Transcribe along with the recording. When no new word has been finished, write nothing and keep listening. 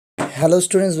Hello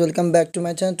students, welcome back to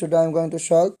my channel. Today I am going to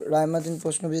solve Raimatin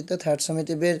প্রশ্ন বিদ্যা third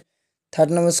সামেটিভের third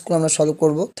number school আমরা solve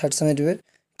করব third সামেটিভের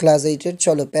class 8 এর।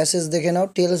 চলো passage দেখে নাও।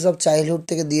 Tales of childhood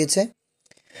থেকে দিয়েছে।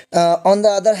 On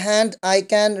the other hand, I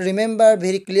can remember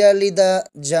very clearly the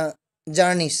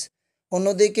journeys.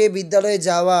 অন্যদিকে বিদ্যালয়ে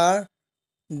যাওয়ার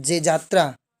যে যাত্রা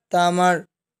তা আমার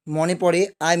মনে পড়ে।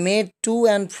 I made to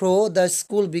and fro the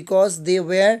school because they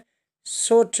were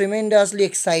so tremendously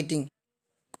exciting.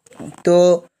 তো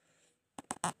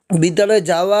বিদ্যালয়ে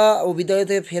যাওয়া ও বিদ্যালয়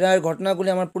থেকে ফেরার ঘটনাগুলি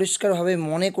আমার পরিষ্কারভাবে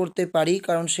মনে করতে পারি,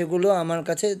 কারণ সেগুলো আমার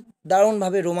কাছে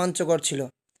দারুণভাবে রোমাঞ্চকর ছিল।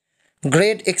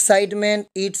 Great excitement,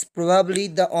 it's probably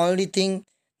the only thing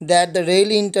that the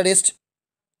really interest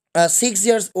a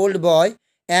 6-year-old boy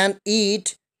and it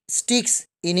sticks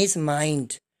in his mind.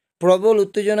 প্রবল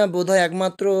উত্তেজনা বোধহয়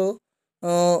একমাত্র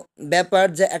ব্যাপার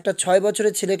যা একটা 6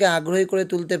 বছরের ছেলেকে আগ্রহী করে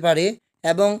তুলতে পারে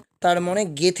এবং তার মনে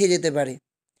গেঁথে যেতে পারে।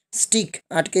 স্টিক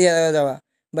আটকে যাওয়া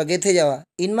বা গেঁথে যাওয়া।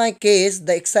 In my case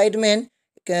the excitement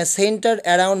centre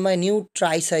around my new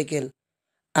tricycle.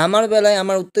 আমার বেলায়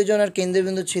আমার উত্তেজনার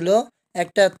কেন্দ্রবিন্দু ছিল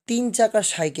একটা 3 চাকার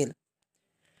cycle.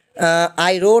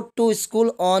 I rode to school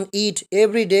on it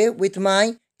every day with my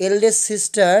eldest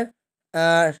sister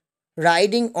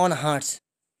riding on hers.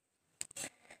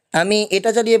 আমি এটা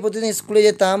চালিয়ে প্রতিদিন স্কুলে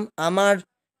যেতাম আমার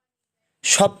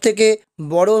সবথেকে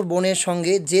বড় বোনের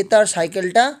সঙ্গে, যে তার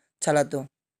সাইকেলটা চালাতো।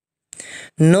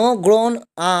 No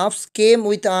grown-ups came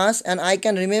with us and I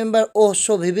can remember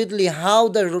so vividly how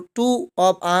the two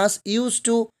of us used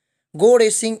to go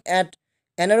racing at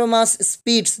enormous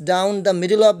speeds down the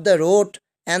middle of the road.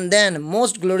 And then,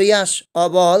 most glorious of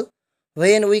all,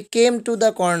 when we came to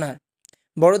the corner.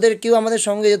 বড়দের কেউ আমাদের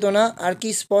সঙ্গে যেত না, আর কি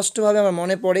স্পষ্টভাবে আমার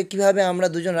মনে পড়ে কিভাবে আমরা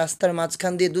দুজন রাস্তার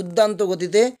মাঝখান দিয়ে দুর্দান্ত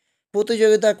গতিতে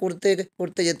প্রতিযোগিতা করতে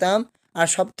করতে যেতাম। আর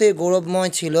সবথেকে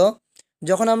গৌরবময় ছিল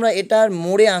যখন আমরা এটার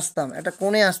মোড়ে আসতাম, একটা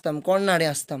কোণে আসতাম, কর্নারে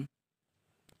আসতাম।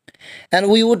 And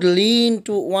we would lean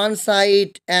to one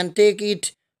side and take it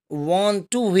on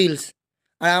two wheels.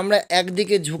 আর আমরা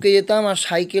একদিকে ঝুঁকে যেতাম আর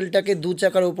সাইকেলটাকে 2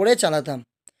 চাকার উপরে চালাতাম।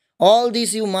 All this,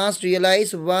 you must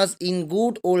realize, was in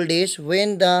good old days when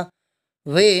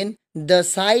the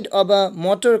sight of a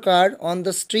motor car on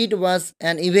the street was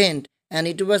an event, and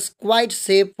it was quite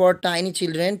safe for tiny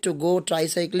children to go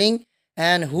tricycling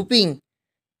and whooping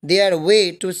their way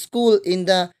to school in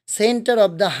the center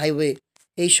of the highway.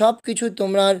 এই সব কিছু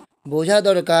তোমরা বোঝা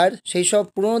দরকার সেই সব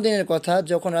পুরোনো দিনের কথা,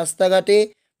 যখন রাস্তাঘাটে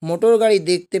মোটর গাড়ি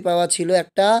দেখতে পাওয়া ছিল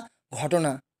একটা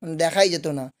ঘটনা, দেখাই যেত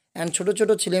না। অ্যান্ড ছোটো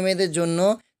ছোটো ছেলেমেয়েদের জন্য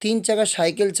 3 চাকার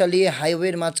সাইকেল চালিয়ে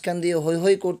হাইওয়ের মাঝখান দিয়ে হৈ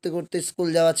হৈ করতে করতে স্কুল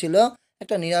যাওয়া ছিল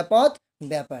একটা নিরাপদ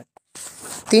ব্যাপার।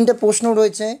 3টা প্রশ্ন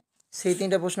রয়েছে, সেই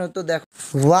 3টা প্রশ্নের উত্তর দেখো।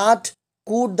 What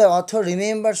could the author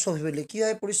remember so vividly?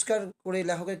 কীভাবে পরিষ্কার করে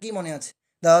লেখকের কী মনে আছে?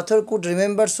 The author could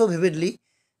remember so vividly,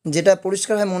 যেটা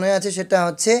পরিষ্কারভাবে মনে আছে সেটা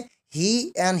হচ্ছে হি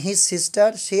অ্যান্ড হিজ সিস্টার,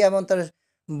 সে এবং তার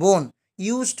বোন,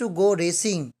 ইউজ টু গো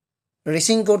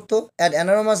রেসিং করতো অ্যাট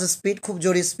অ্যানারমাস স্পিড, খুব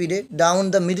জোরে স্পিডে, down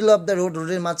the middle of the road,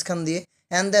 রোডের মাঝখান দিয়ে।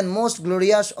 And then most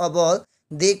glorious of all,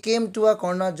 they came to a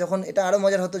corner, যখন এটা আরও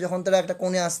মজার হতো যখন তারা একটা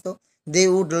কোণে আসতো। They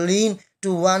would Lin two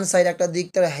one side, একটা দিক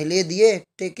তারা হেলে দিয়ে,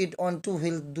 take it on two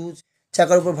wheel, 2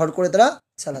 চাকার উপর ভর করে তারা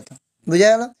চালাতো। বুঝা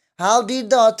গেল? How did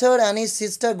the author and his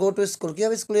sister go to school?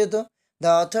 কীভাবে স্কুলে যেত?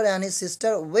 The author and his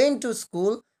sister went to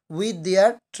school with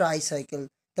their tricycle,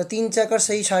 তা 3 চাকার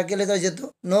সেই সাইকেলে তারা যেত।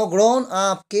 No grown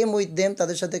up came with them,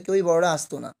 তাদের সাথে কেউই বড়রা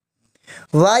আসতো না।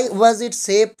 Why was it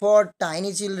safe for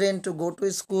tiny children to go to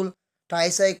school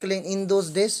ট্রাইসাইক্লিং in those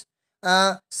days?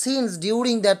 Since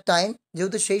during that time,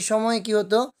 যেহেতু সেই সময় কী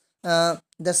হতো,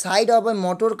 the side of A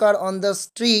motor car on the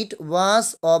street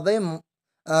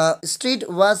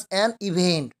was an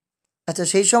event. আচ্ছা,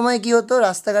 সেই সময় কী হতো,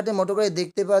 রাস্তাঘাটে মোটর গাড়ি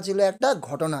দেখতে পাওয়া ছিল একটা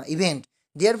ঘটনা, event.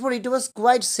 Therefore, it was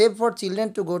quite safe for children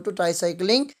to go to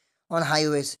tricycling on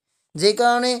highways. যে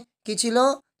কারণে কী ছিল,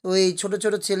 ওই ছোটো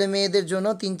ছোটো ছেলে মেয়েদের জন্য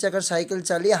 3 চাকার সাইকেল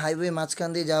চালিয়ে হাইওয়ে মাঝখান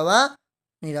দিয়ে যাওয়া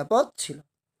নিরাপদ ছিল।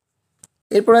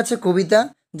 এরপর আছে কবিতা,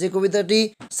 যে কবিতাটি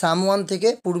সামওয়ান থেকে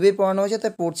পূর্বে পড়ানো হয়েছে,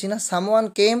 তাই পড়ছি না। Someone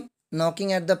came knocking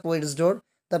at the poets door,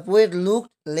 the poet looked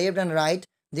left and right,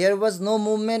 there was no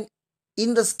movement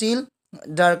in the still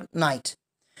dark night.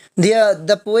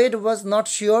 The poet was not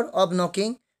sure of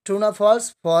knocking. True or false?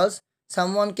 False.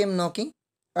 Someone came knocking.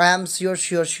 I am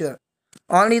sure.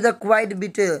 Only the quiet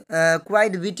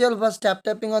beetle was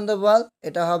tapping on the wall.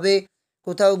 এটা হবে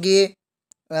কোথাও গিয়ে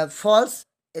false.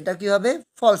 এটা কি হবে?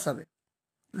 False হবে।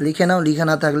 লিখে নাও, লিখা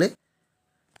না থাকলে।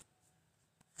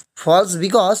 False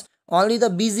because only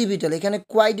the busy beetle, এখানে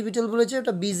quiet beetle বলেছে,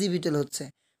 এটা busy beetle হচ্ছে।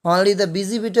 Only the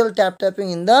busy beetle tapping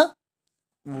in the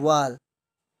wall.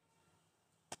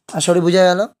 আসলে বোঝা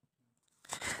গেল।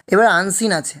 এবার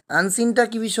আনসিন আছে। আনসিনটা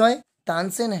কি বিষয়?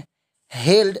 Tansen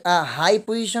held a high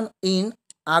position in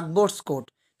Akbar's court.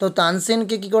 তো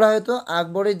তানসেনকে কী করা হতো,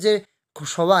 আকবরের যে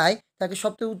সবাই তাকে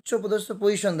সবথেকে উচ্চ পদস্থ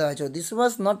পজিশন দেওয়া হয়েছিল। This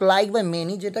was not like by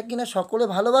many, যেটা কিনা সকলে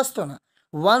ভালোবাসতো না।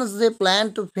 Once they plan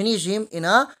to finish him in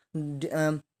a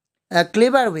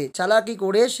clever way, চালাকি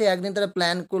করে সে একদিন তারা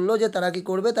প্ল্যান করলো যে তারা কী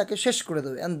করবে, তাকে শেষ করে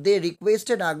দেবে। And they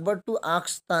requested Akbar to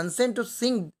ask Tansen two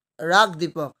Singh রাগ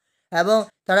দীপক, এবং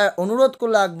তারা অনুরোধ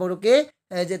করলো আকবরকে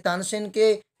যে তানসেনকে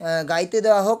গাইতে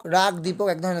দেওয়া হোক রাগ দীপক,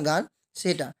 এক ধরনের গান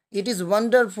সেটা। ইট ইজ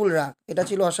ওয়ান্ডারফুল রাগ, এটা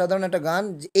ছিল অসাধারণ একটা গান।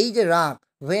 এই যে রাগ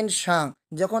ওয়েন সাং,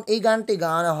 যখন এই গানটি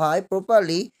গাওয়া হয়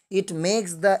properly, it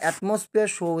makes the atmosphere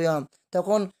show worm,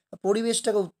 তখন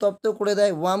পরিবেশটাকে উত্তপ্ত করে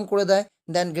দেয়, ওয়ার্ম করে দেয়।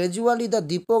 দেন gradually the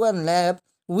Dipak and lamp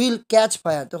will catch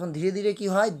fire, তখন ধীরে ধীরে কি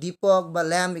হয়, দীপক বা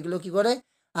ল্যাম্প এগুলো কি করে,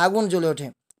 আগুন জ্বলে ওঠে,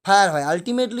 ফায়ার হয়।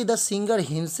 Ultimately the singer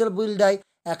himself will die,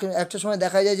 একটা সময়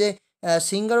দেখা যায় যে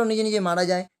সিঙ্গারও নিজে নিজে মারা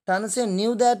যায়। Tansen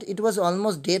knew that it was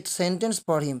almost death sentence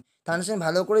for him, Tansen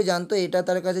ভালো করে জানতো এটা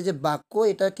তার কাছে যে বাক্য,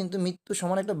 এটা কিন্তু মৃত্যু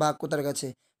সমান একটা বাক্য তার কাছে।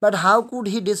 But how could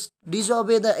he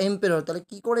ডিসঅবে the emperor, তাহলে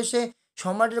কী করে সে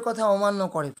সম্রাটের কথা অমান্য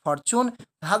করে। ফরচুন,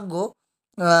 ভাগ্য,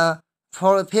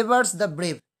 ফেভার্স দ্য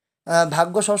ব্রেভ,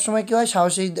 ভাগ্য সবসময় কী হয়,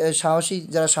 সাহসী সাহসী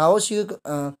যারা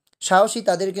সাহসী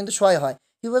তাদের কিন্তু সহায় হয়।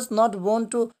 হি was not born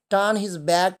to turn his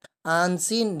back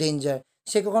unseen danger,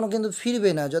 সে কখনো কিন্তু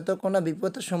ফিরবে না যতক্ষণ না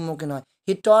বিপদের সম্মুখীন হয়।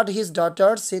 হি টট হিজ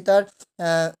ডটার, সে তার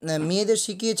মেয়েদের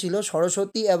শিখিয়েছিল,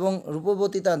 সরস্বতী এবং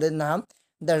রূপবতী তাদের নাম।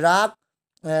 দ্য রাগ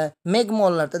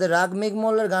মেঘমল্লার, তাদের রাগ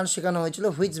মেঘমল্লার গান শেখানো হয়েছিল।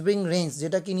 হুইচ ব্রিং রেঞ্জ,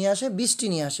 যেটা কি নিয়ে আসে, বৃষ্টি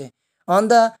নিয়ে আসে। অন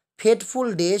দ্য ফেটফুল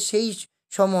ডে, সেই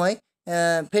সময়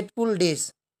ফেটফুল ডেজ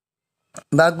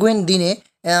ভাগ্যহীন দিনে,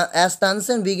 অ্যাজ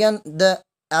তানসেন বিজ্ঞান দ্য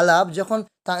আলাপ, যখন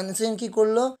তানসেন কী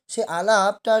করলো, সে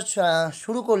আলাপটা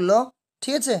শুরু করলো,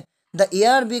 ঠিক আছে। দ্য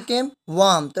এয়ার বিকেম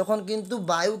ওয়ার্ম, তখন কিন্তু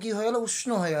বায়ু কী হয়ে গেল, উষ্ণ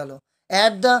হয়ে গেল।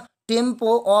 অ্যাট দ্য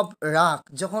টেম্পো অফ রাগ,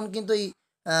 যখন কিন্তু এই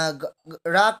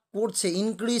রাগ পড়ছে,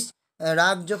 ইনক্রিজ,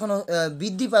 রাগ যখন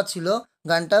বৃদ্ধি পাচ্ছিল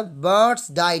গানটা, বার্ডস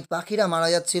ডাইড, পাখিরা মারা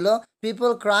যাচ্ছিল। পিপল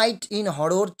ক্রাইড ইন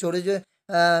হরর, চড়ে যে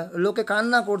লোকে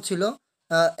কান্না করছিল,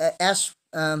 অ্যাশ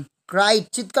ক্রাইড,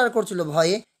 চিৎকার করছিল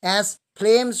ভয়ে। As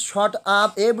flames shot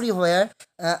up everywhere,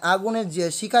 আগুনের যে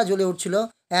শিখা জ্বলে উঠছিল।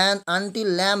 অ্যান্ড আনটিল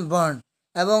ল্যাম্প বার্ন,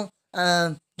 এবং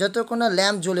যতক্ষণ না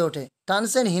ল্যাম্প জ্বলে ওঠে।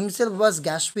 তানসেন হিমসেলফ ওয়াজ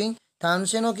গ্যাসপিং,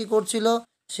 তানসেনও কী করছিল,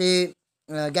 সে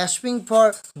গ্যাসপিং ফর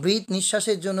ব্রিথ,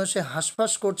 নিঃশ্বাসের জন্য সে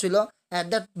হাঁসফাঁস করছিল। অ্যাট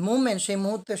দ্যাট মুভমেন্ট, সেই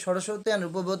মুহূর্তে Saraswati and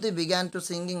Rupbati began to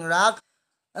singing রাগ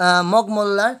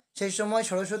মগমল্লার, সেই সময়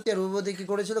সরস্বতী আর রূপবতী কী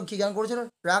করেছিল, কী গান করেছিল,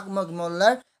 রাগ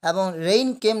মগমল্লার। এবং রেইন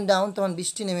কেম ডাউন, তখন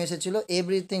বৃষ্টি নেমে এসেছিল।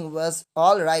 Everything was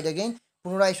all right again,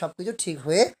 পুনরায় সব কিছু ঠিক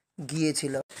হয়ে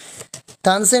গিয়েছিল।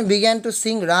 তানসেন বিগ্যান টু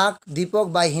সিং রাগ দীপক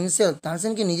বাই হিমসেলফ,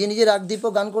 তানসেন কি নিজে নিজে রাগ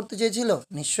দীপক গান করতে চেয়েছিল?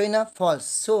 নিশ্চয়ই না, false.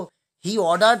 So he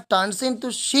order Tansen two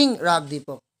Singh রাগ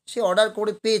দীপক, সে অর্ডার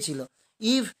করে পেয়েছিল।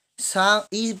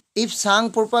 ইফ সাং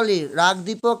প্রপারলি রাগ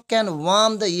Dipak can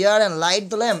worm the year and light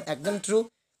the lamp, একদম ট্রু।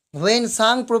 হোয়েন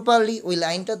সাং প্রপারলি, ওই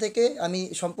লাইনটা থেকে, আমি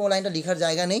সম্পূর্ণ লাইনটা লেখার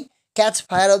জায়গা নেই, ক্যাচ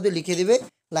ফায়ার অব্দি লিখে দিবে,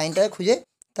 লাইনটা খুঁজে,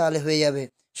 তাহলে হয়ে যাবে।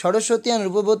 Saraswati and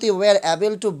Rupbati war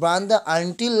able to burn the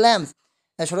until lamp,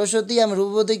 Saraswati এবং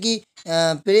রূপবতী কি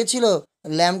পেরেছিল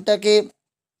ল্যাম্পটাকে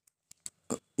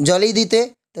জ্বলিয়ে দিতে?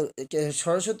 তো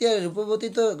সরস্বতী আর রূপবতী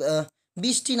তো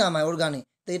বৃষ্টি নামায় ওর গানে,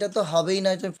 তো এটা তো হবেই না,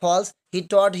 এটা ফলস। হি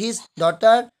টট হিজ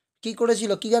ডটার, কী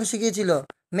করেছিল, কী গান শিখিয়েছিল,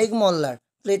 মেঘমল্লার,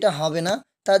 তো এটা হবে না,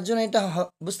 তার জন্য এটা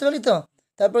বুঝতে পারলি তো।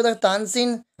 তারপরে দেখ, তানসেন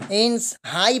ইনস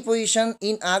high position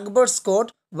in Akbar's court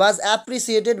was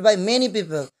appreciated by many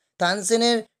people,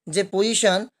 তানসেনের যে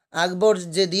পজিশন আকবর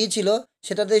যে দিয়েছিল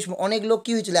সেটাতে অনেক লোক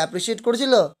কী হয়েছিল, অ্যাপ্রিসিয়েট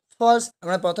করেছিল। ফলস,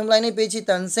 আমরা প্রথম লাইনে পেয়েছি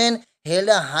Tansen held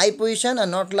a high position are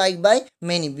not like by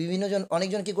many, বিভিন্নজন,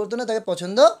 অনেকজন কী করতো না, তাকে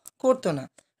পছন্দ করতো না।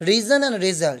 Reason and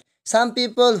result, some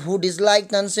people who dislike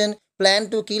Tansen plan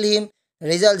to kill him,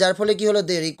 result যার ফলে কী হলো,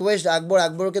 দে রিকোয়েস্ট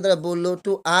আকবরকে তারা বললো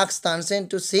to ask Tansen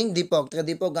two Singh Dipak, তাকে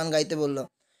দীপক গান গাইতে বললো।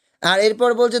 আর এরপর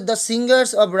বলছে দ্য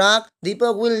সিঙ্গার্স অফ রাগ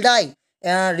দীপক উইল ডাই,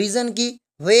 রিজন কি,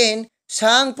 হোয়েন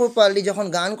সাং প্রপারলি, যখন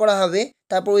গান করা হবে,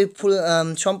 তারপর ওই ফুল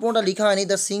সম্পূর্ণটা লেখা হয়নি,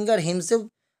 the singer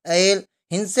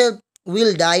himself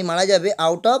will die, মারা যাবে,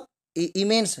 আউট অফ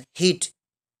ইমেন্স হিট,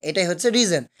 এটাই হচ্ছে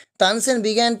reason. Tansen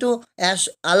began to ash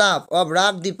আলাপ অফ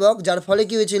রাগ দীপক, যার ফলে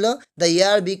কী হয়েছিল, দ্য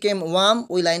ইয়ার বিকেম ওয়ার্ম,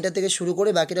 ওই লাইনটা থেকে শুরু করে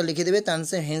বাকিটা লিখে দেবে।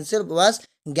 Tansen himself was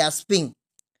gasping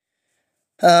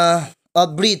of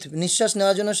breathe, নিঃশ্বাস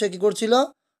নেওয়ার জন্য সে কী করছিল,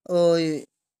 ওই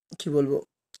কী বলবো,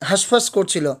 হাঁসফাঁস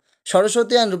করছিল।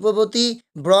 Saraswati and Rupbati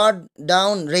broad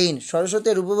down rain, Saraswati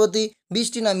আর রূপবতী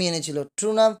বৃষ্টি নামিয়ে এনেছিল। ট্রু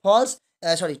না ফলস,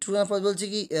 ট্রু না ফলস বলছি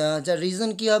কি, যার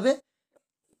রিজন কী হবে,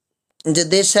 যে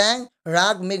দে স্যাং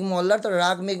রাগ মেঘমল্লার, তারা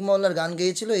রাগ মেঘমল্লার গান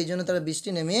গেয়েছিল, এই জন্য তারা বৃষ্টি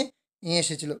নেমে নিয়ে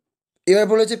এসেছিল। এবার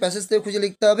বলেছে প্যাসেজ থেকে খুঁজে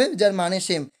লিখতে হবে, যার মানে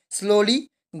সেম, স্লোলি,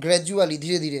 গ্র্যাজুয়ালি,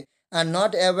 ধীরে ধীরে, আর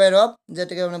নট অ্যাওয়্যার অফ,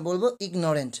 যেটাকে আমরা বলবো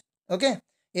ইগনোরেন্ট। ওকে,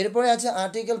 এরপরে আছে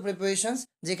আর্টিকেল প্রিপারেশনস,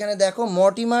 যেখানে দেখো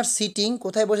মর্টিমার সিটিং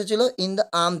কোথায় বসেছিল, ইন দ্য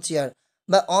আর্ম চেয়ার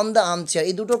বা অন দ্য আর্ম চেয়ার,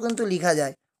 এই দুটো কিন্তু লেখা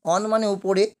যায়। অন মানে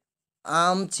উপরে,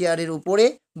 আর্ম চেয়ারের উপরে,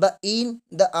 বা ইন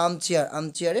দ্য আর্ম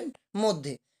চেয়ারের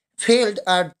মধ্যে। Felt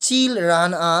a chill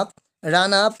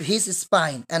run up his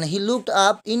spine, and he looked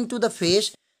up into the face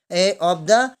of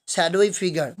the shadowy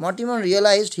figure. Mortimer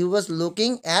realized he was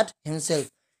looking at himself.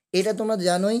 এটা তোমরা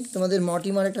জানোই, তোমাদের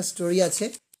মর্টিমার একটা স্টোরি আছে,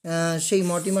 সেই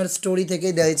মর্টিমার স্টোরি থেকে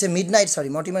দেওয়া হয়েছে,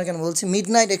 মর্টিমার কেন বলছি,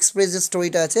 মিডনাইট এক্সপ্রেস যে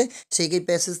স্টোরিটা আছে সেই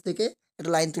প্যাসেজ থেকে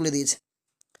একটা লাইন তুলে দিয়েছে।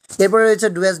 এরপরে রয়েছে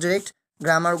ডু অ্যাজ ডিরেক্ট,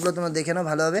 গ্রামারগুলো তোমরা দেখে নাও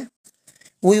ভালোভাবে।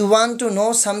 We want to know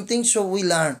something so we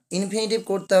learn, infinitive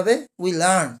করতে হবে, উই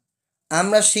লার্ন,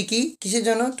 আমরা শিখি কিসের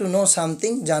জন্য, টু নো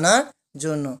সামথিং, জানার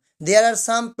জন্য। দেয়ার আর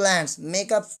সাম plants make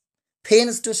up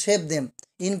fence to save them,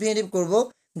 infinitive করব,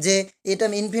 যে এটা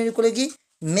ইনফিনিটিভ করে কি,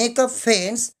 মেক আপ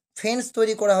ফেন্স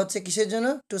তৈরি করা হচ্ছে কিসের জন্য,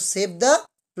 টু সেভ দ্য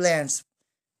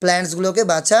প্ল্যান্টসগুলোকে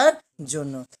বাঁচার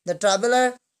জন্য। The traveller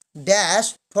dash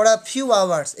for a few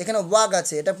hours, এখানে ওয়াক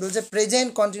আছে, এটা বলছে প্রেজেন্ট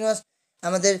কন্টিনিউয়াস,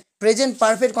 আমাদের প্রেজেন্ট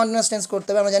পারফেক্ট কন্টিনিউয়াস টেন্স করতে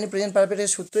হবে। আমরা জানি প্রেজেন্ট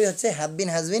পারফেক্টের সূত্রই হচ্ছে হ্যাভ বিন,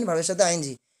 হ্যাজ বিন, ভার্বের সাথে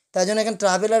আইএনজি, তার জন্য এখানে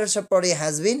ট্রাভেলারের সব পরে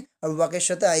হ্যাজ বিন, আর ওয়াকের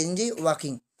সাথে ING,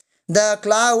 walking. The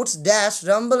clouds dash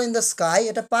Rumble in the sky,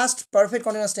 এটা পাস্ট পারফেক্ট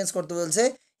কন্টিনিউয়াস টেন্স করতে বলছে,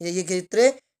 এই ক্ষেত্রে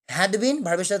হ্যাড বিন,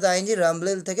 ভার্বের সাথে আইএনজি, রাম্বল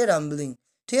থেকে রাম্বলিং,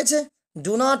 ঠিক আছে।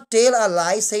 Do not tell a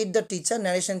lie said the teacher,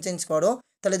 narration change করো,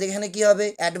 তাহলে এখানে কি হবে,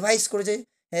 অ্যাডভাইস করেছে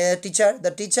টিচার,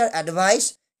 দ্য টিচার অ্যাডভাইস,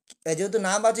 যেহেতু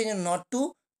না বাজে, নট টু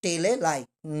টেল এ লাই,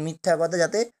 মিথ্যা কথা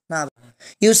যাতে না।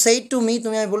 ইউ সেইড টু মি,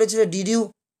 তুমি আমি বলেছিলে, ডিড ইউ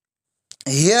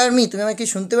হিয়ার মি, তুমি আমাকে কি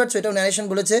শুনতে পাচ্ছ, এটাও ন্যারেশন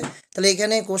বলেছে। তাহলে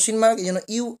এখানে কোশ্চিন মার্ক, এই জন্য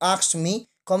ইউ আস্কড মি,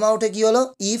 কমা উঠে কি হলো,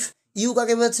 ইফ, ইউ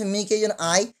কাকে বলছে, মি কে, এই জন্য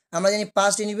আই, আমরা জানি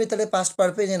পাস্ট ইনডিফিনিট, তাহলে পাস্ট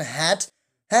পারফেক্ট, এই জন্য হ্যাড,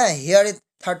 হ্যাঁ, হিয়ার এর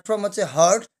থার্ড ফর্ম হচ্ছে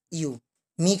হার্ড, ইউ,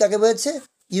 মি কাকে বলছে,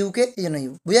 ইউকে, এই জন্য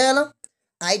ইউ, বুঝা গেল।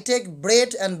 I take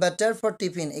bread and butter for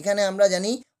tiffin, এখানে আমরা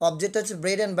জানি অবজেক্ট হচ্ছে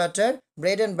bread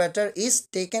and butter is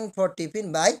taken for tiffin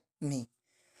by me.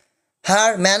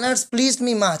 Her manners pleased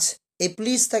me much, এই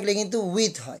প্লিজ থাকলে কিন্তু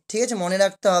উইথ হয়, ঠিক আছে, মনে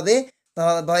রাখতে হবে।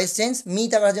 ভয়েস চেঞ্জ, মি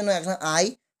থাকার জন্য এখন আই,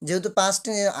 যেহেতু past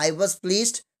I was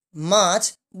pleased much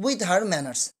with her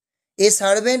manners. A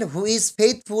servant who is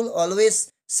faithful always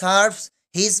serves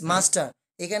his master,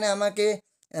 এখানে আমাকে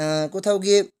কোথাও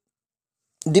গিয়ে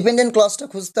ডিপেন্ডেন্ট ক্লজটা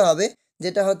খুঁজতে হবে,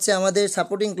 যেটা হচ্ছে আমাদের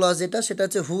সাপোর্টিং ক্লজ, যেটা সেটা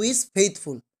হচ্ছে হু ইজ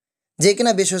ফেথফুল, যে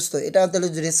কিনা বিশ্বস্ত, এটা তাহলে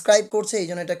ডিসক্রাইব করছে, এই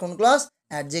জন্য এটা কোন ক্লজ,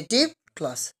 অ্যাডজেক্টিভ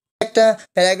ক্লজ। একটা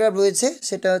প্যারাগ্রাফ রয়েছে,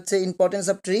 সেটা হচ্ছে importance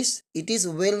of trees, it is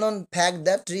well known fact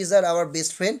that trees are our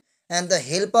best friend and the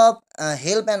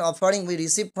help and offering we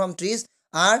receive from trees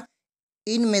are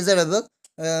ইনমেজারেবল,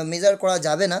 measure করা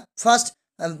যাবে না। First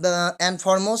and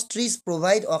foremost, trees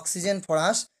provide oxygen for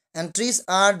us, and trees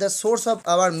are the source of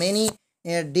our many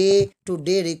day to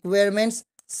day requirements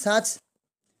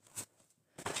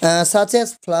such as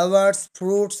flowers,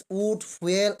 fruits, wood,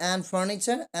 fuel and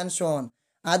furniture and so on.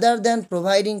 Other than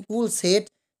providing cool shade,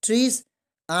 trees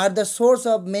are the source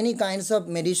of many kinds of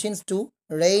medicines too.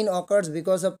 Rain occurs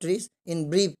because of trees. In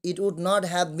brief, it would not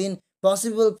have been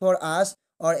possible for us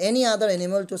or any other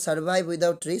animal to survive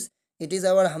without trees. It is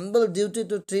our humble duty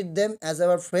to treat them as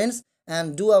our friends and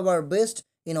do our best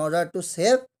in order to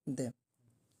save them.